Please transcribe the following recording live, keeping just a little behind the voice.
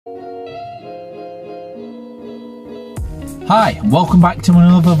Hi, and welcome back to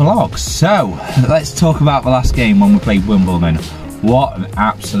another vlog. So, let's talk about the last game when we played Wimbledon. What an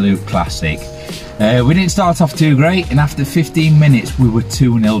absolute classic. We didn't start off too great, and after 15 minutes we were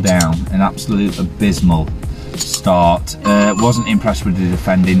 2-0 down. An absolute abysmal start. Wasn't impressed with the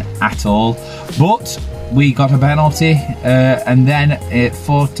defending at all, but we got a penalty, and then at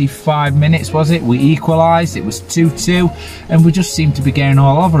 45 minutes, was it, we equalised. It was 2-2, and we just seemed to be getting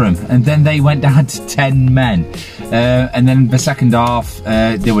all over them. And then they went down to 10 men, and then the second half,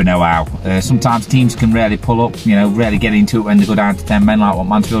 there were no how. Sometimes teams can really pull up, you know, really get into it when they go down to 10 men, like what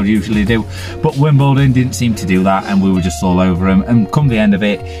Mansfield usually do. But Wimbledon didn't seem to do that, and we were just all over them. And come the end of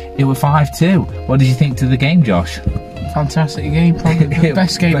it, it was 5-2. What did you think to the game, Josh? Fantastic game, probably the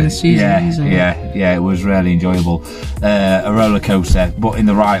best game of the season. Yeah, it was really enjoyable. A roller coaster, but in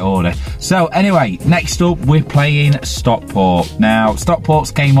the right order. So anyway, next up we're playing Stockport. Now,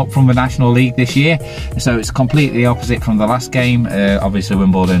 Stockport's came up from the National League this year, so it's completely opposite from the last game. Obviously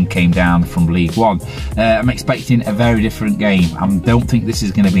Wimbledon came down from League One. I'm expecting a very different game. I don't think this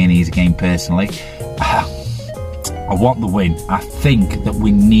is going to be an easy game personally. I want the win. I think that we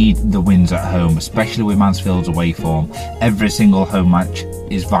need the wins at home, especially with Mansfield's away form. Every single home match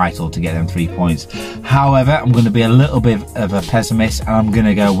is vital to get them 3 points. However, I'm going to be a little bit of a pessimist, and I'm going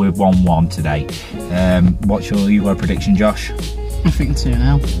to go with 1-1 today. What's you got a prediction, Josh? I think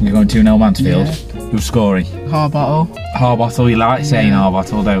 2-0. You're going 2-0 Mansfield? Yeah. Who's scoring? Harbottle. Harbottle, you like saying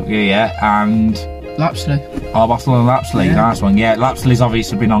Harbottle, don't you? Yeah, and Lapsley. Harbottle and Lapsley, yeah. Nice one. Yeah, Lapsley's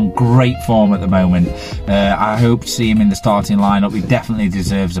obviously been on great form at the moment. I hope to see him in the starting lineup. He definitely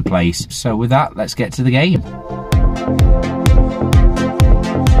deserves a place. So with that, let's get to the game.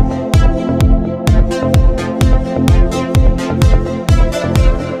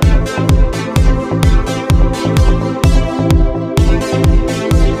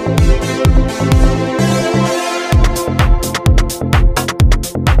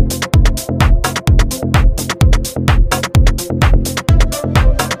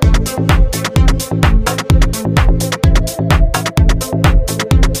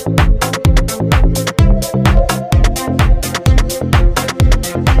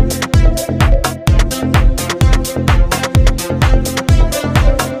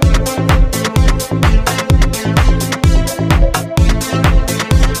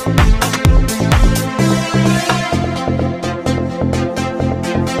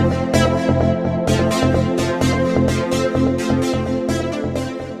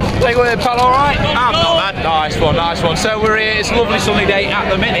 Pal, alright? I'm not bad. Nice one. So we're here, it's a lovely sunny day at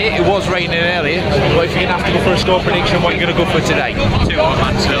the minute. It was raining earlier, but if you're going to have to go for a score prediction, what are you going to go for today? 2-1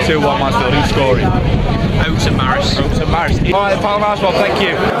 Mansfield. 2-1 Mansfield. Who's scoring? Oates and Maris. Alright, pal, nice one, thank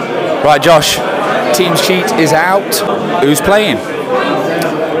you. Right, Josh, team sheet is out. Who's playing?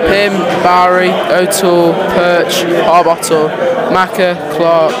 Pym, Barry, O'Toole, Perch, Harbottle, Macca,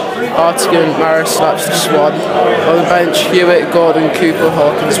 Clark, Artigan, Maris, Lapsley, Swan. On the bench, Hewitt, Gordon, Cooper,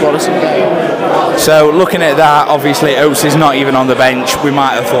 Hawkins, Wallace and Gale. So looking at that, obviously Oates is not even on the bench. We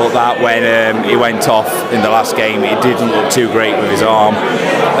might have thought that when he went off in the last game. It didn't look too great with his arm.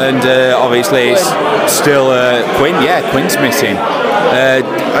 And obviously it's still Quinn. Yeah, Quinn's missing.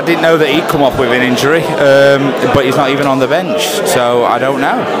 I didn't know that he'd come off with an injury, but he's not even on the bench, so I don't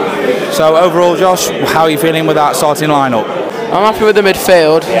know. So overall, Josh, how are you feeling with that starting lineup? I'm happy with the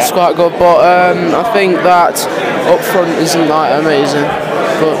midfield, it's quite good, but I think that up front isn't that amazing,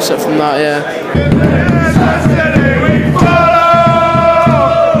 but except from that, yeah.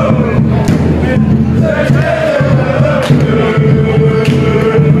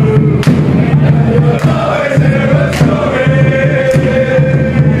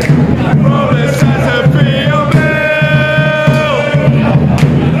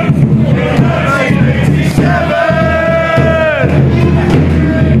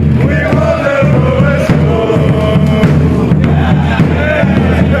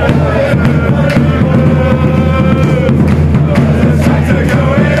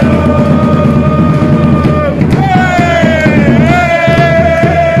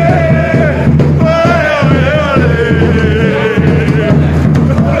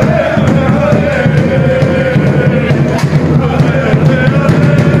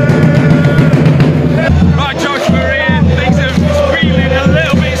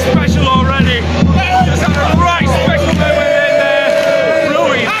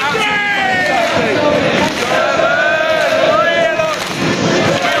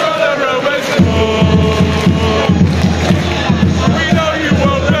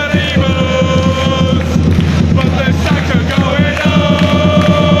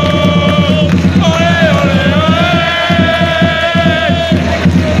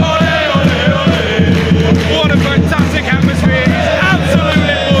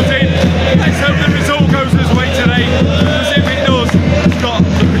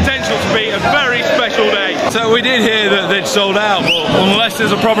 Unless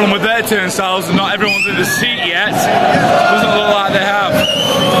there's a problem with their turnstiles and not everyone's in the seat yet. Doesn't look like they have.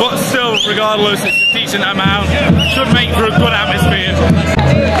 But still, regardless, it's a decent amount. Should make for a good atmosphere.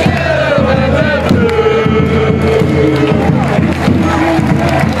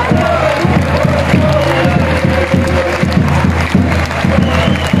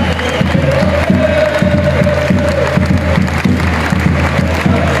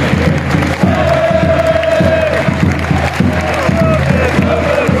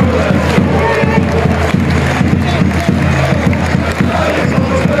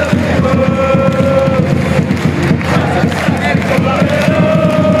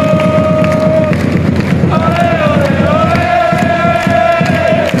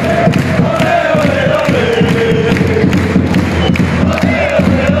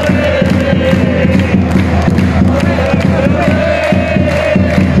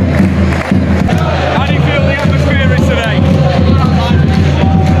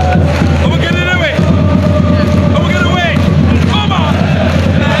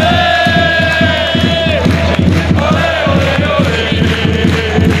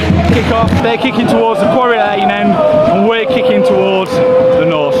 They're kicking towards the quarry lane end and we're kicking towards the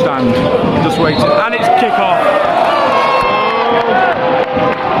north stand. Just waiting. And it's kick off.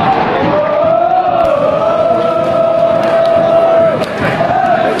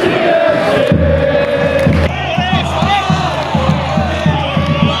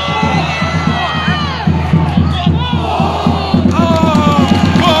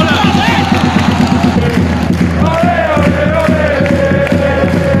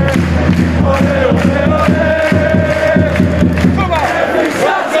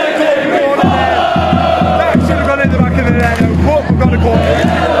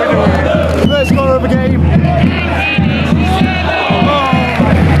 First goal of the game.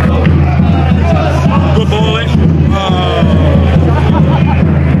 Good ball in.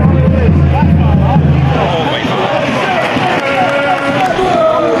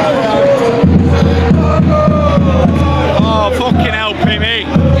 Oh, fucking hell, Pimmy.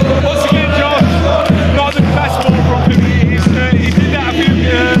 Once again, Josh, not the best ball from Pimmy. He did that a few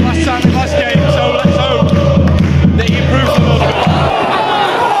last game, so let's hope that he improves a little bit.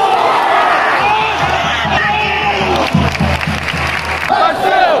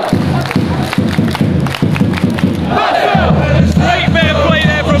 Great bit of play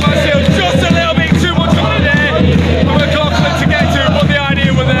there from Mansfield, just a little bit too much on it there from McLaughlin to get to, but the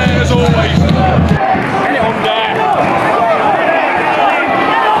idea was there as always. Get it on there.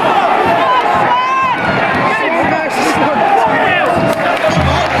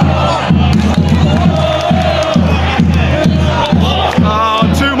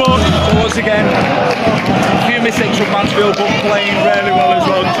 Too much once again. A few mistakes from Mansfield, but playing really well as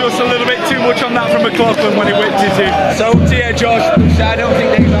well. Just a little bit too much on that from McLaughlin when he whipped it in. So, dear Josh, I don't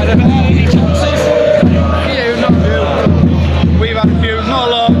think they've had any easy chances. Yeah, not few. We've had a few, not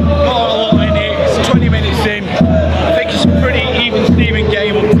a lot in it. It's 20 minutes in. I think it's a pretty even Steven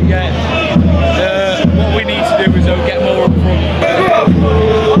game up to get. What we need to do is get more up front. Oh,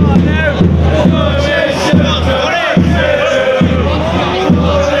 no.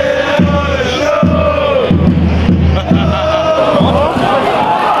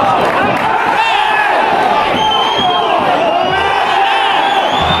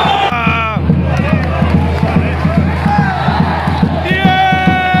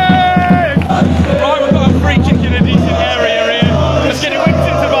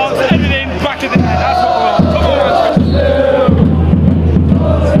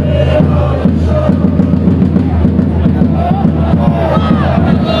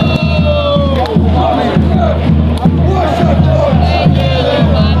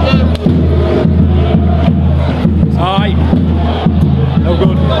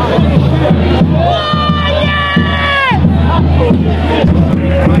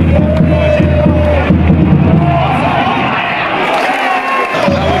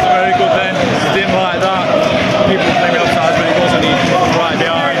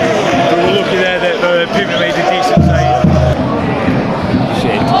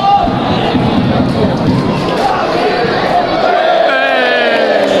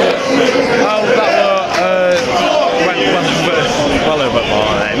 Well over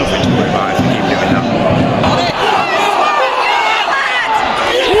more there, nothing to worry about if you keep doing that.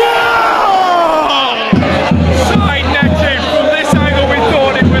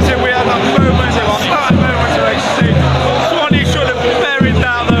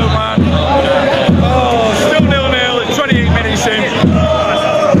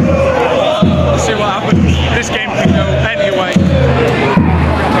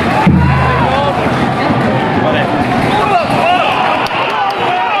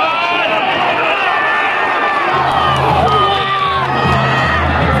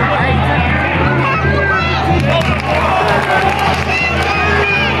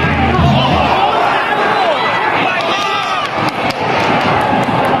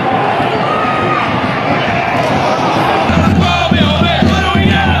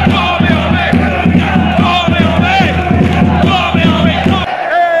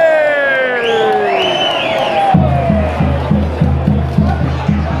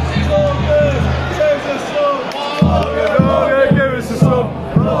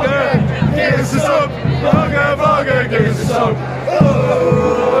 is the song.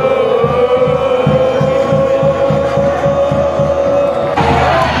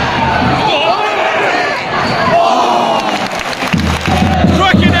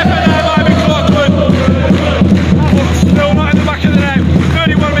 Striking effort there by McLaughlin. Still not in the back of the net.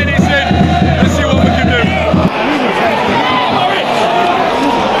 31 minutes in. Let's see what we can do.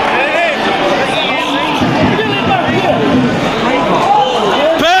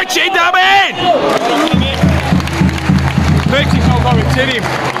 Perchy, damn it! Perchy's not got it in him.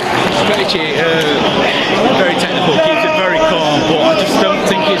 Perchy, very technical, keeps it very calm, but I just don't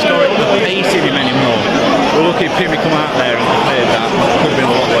think he's got the pace in him anymore. We're lucky if Pimmy come out there and cleared that. Could have been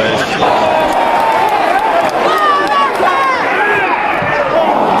a lot worse.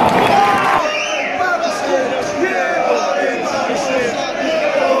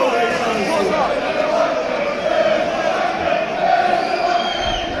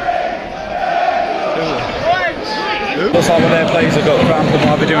 Looks like one of their players have got cramp, and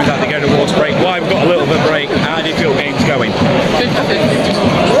while they're doing that they go to water break. Why we've got a little bit of break. How do you feel game's going?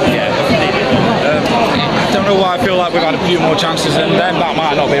 Yeah. I don't know why I feel like we've had a few more chances and then that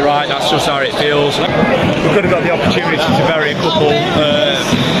might not be right. That's just how it feels. We could have got the opportunity to bury a couple,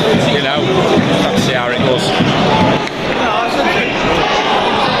 you know, have to see how it goes.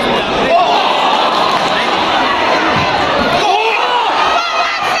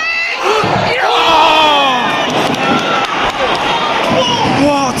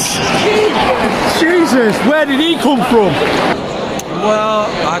 What? Jesus, where did he come from? Well,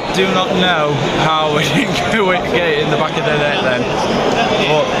 I do not know how we didn't get it in the back of the net then,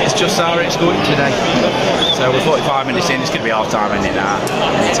 but it's just how it's going today. So we're 45 minutes in, it's going to be half time in it now,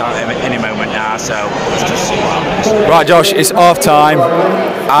 any moment now, so let's just see what happens. Right Josh, it's half time.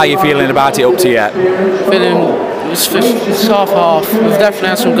 How are you feeling about it up to yet? Feeling it's half-half. We've definitely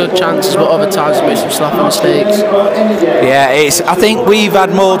had some good chances, but other times we've made some sloppy mistakes. Yeah, I think we've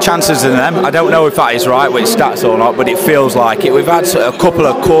had more chances than them. I don't know if that is right with stats or not, but it feels like it. We've had a couple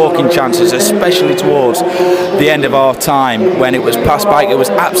of corking chances, especially towards the end of our time when it was passed back. It was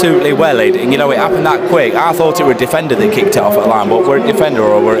absolutely wellied, and you know it happened that quick. I thought it was a defender that kicked it off at the line, but were it a defender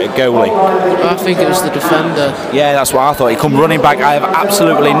or were it a goalie? I think it was the defender. Yeah, that's what I thought. He come running back. I have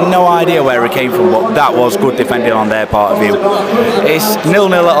absolutely no idea where he came from, but that was good defending on their part of view. It's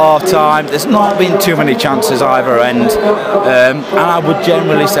 0-0 at half time. There's not been too many chances either end, and I would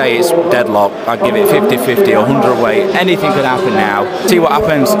generally say it's deadlock. I'd give it 50-50, 100 away. Anything could happen now. See what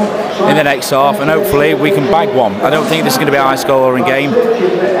happens in the next half, and hopefully we can bag one. I don't think this is going to be a high scoring game.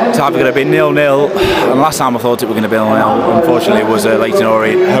 It's either going to be 0-0, and last time I thought it was going to be 0-0. Unfortunately, it was Leighton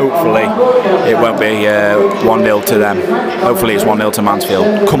Orient. Hopefully, it won't be 1-0 to them. Hopefully, it's 1-0 to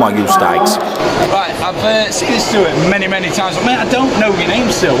Mansfield. Come on, you Stags. Right, I've seen this Stewart many times. Mate, I don't know your name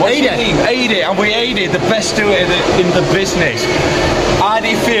still. What's your name? Aided, and we aided the best Stewart in the business. How do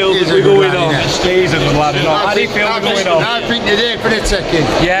you feel that we're going on? He's a good lad. How do you feel we're going on? I think you're there for the taking.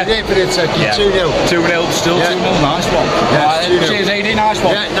 Yeah. You're there for the taking. Yeah. 2-0. 2-0, still 2-0. Nice one. Yeah, cheers, Aided. Nice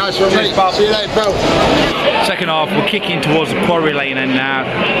one. Yeah, nice one, cheers, mate. pal. See you later, pal. Second half, we're kicking towards the quarry lane end now.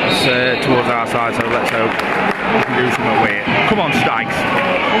 It's towards our side, so let's hope we can do something with it. Come on, Stags.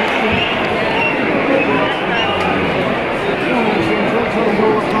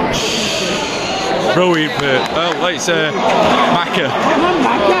 Brilliant, oh, it's Macca.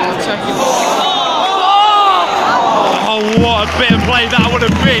 Oh, what a bit of play that would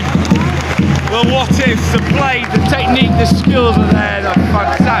have been. Well, what is the play, the technique, the skills are there, that's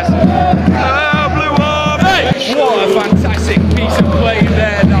fantastic. Oh, blue arm! Hey! What a fantastic piece of play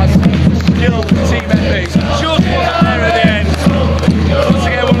there, that's skill, team effort. Just one there at the end. Once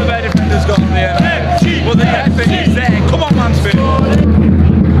again, one of their defenders got on the end. But the effort is there. Come on, Mansfield.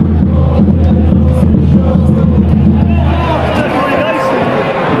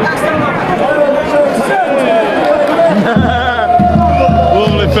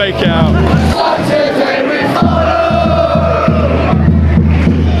 Lovely fake out.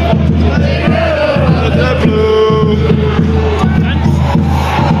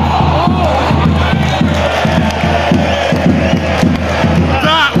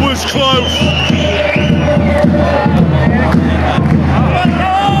 That was close.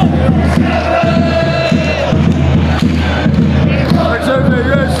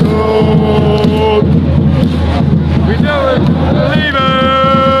 We know it.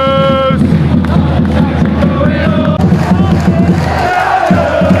 Believers.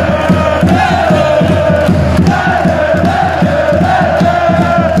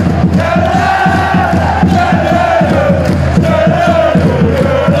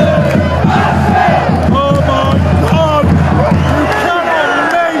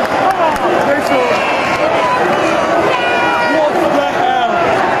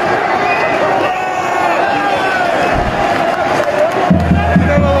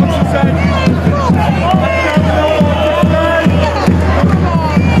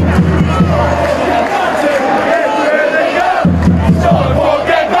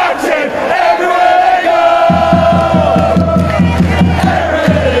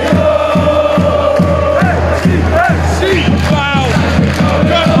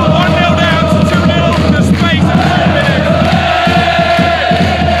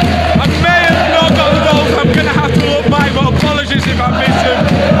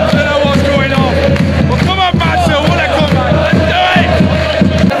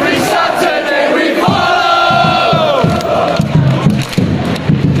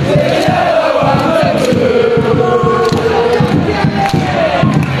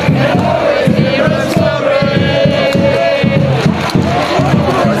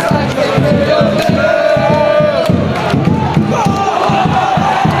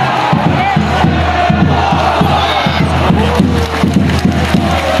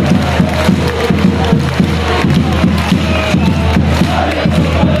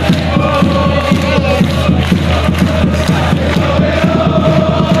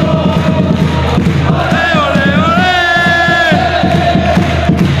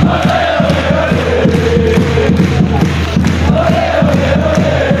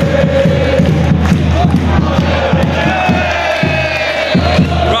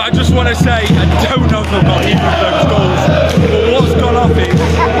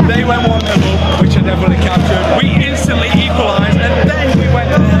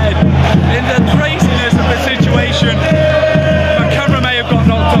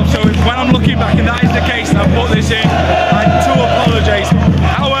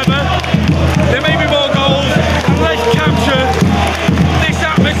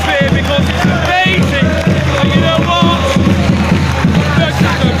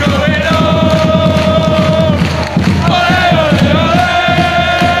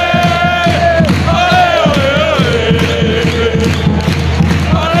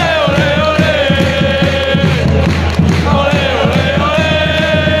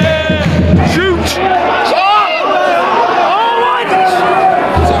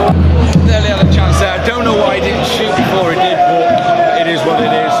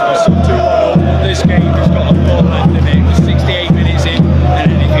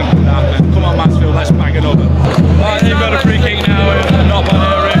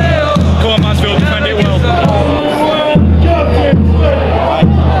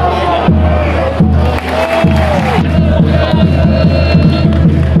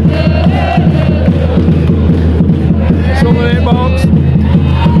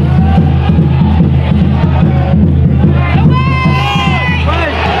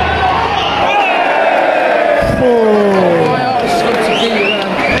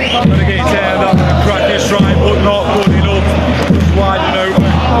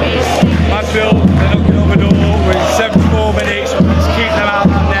 Mansfield, they're knocking on the door. We're in 74 minutes. Let's keep them out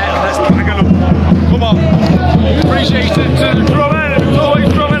of that net and let's bang them. Come on. Appreciate it to the drummer, who's always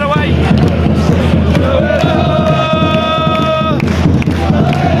drumming away.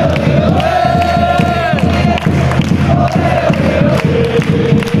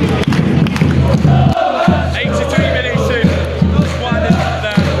 83 minutes in. That's why they're not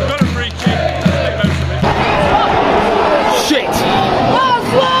there. We've got a free kick. Make most of it. Shit!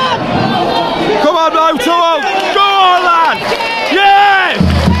 Come on, O'Toole! Go on, lad! Yes!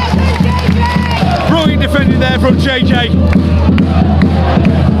 Brilliant defending there from JJ.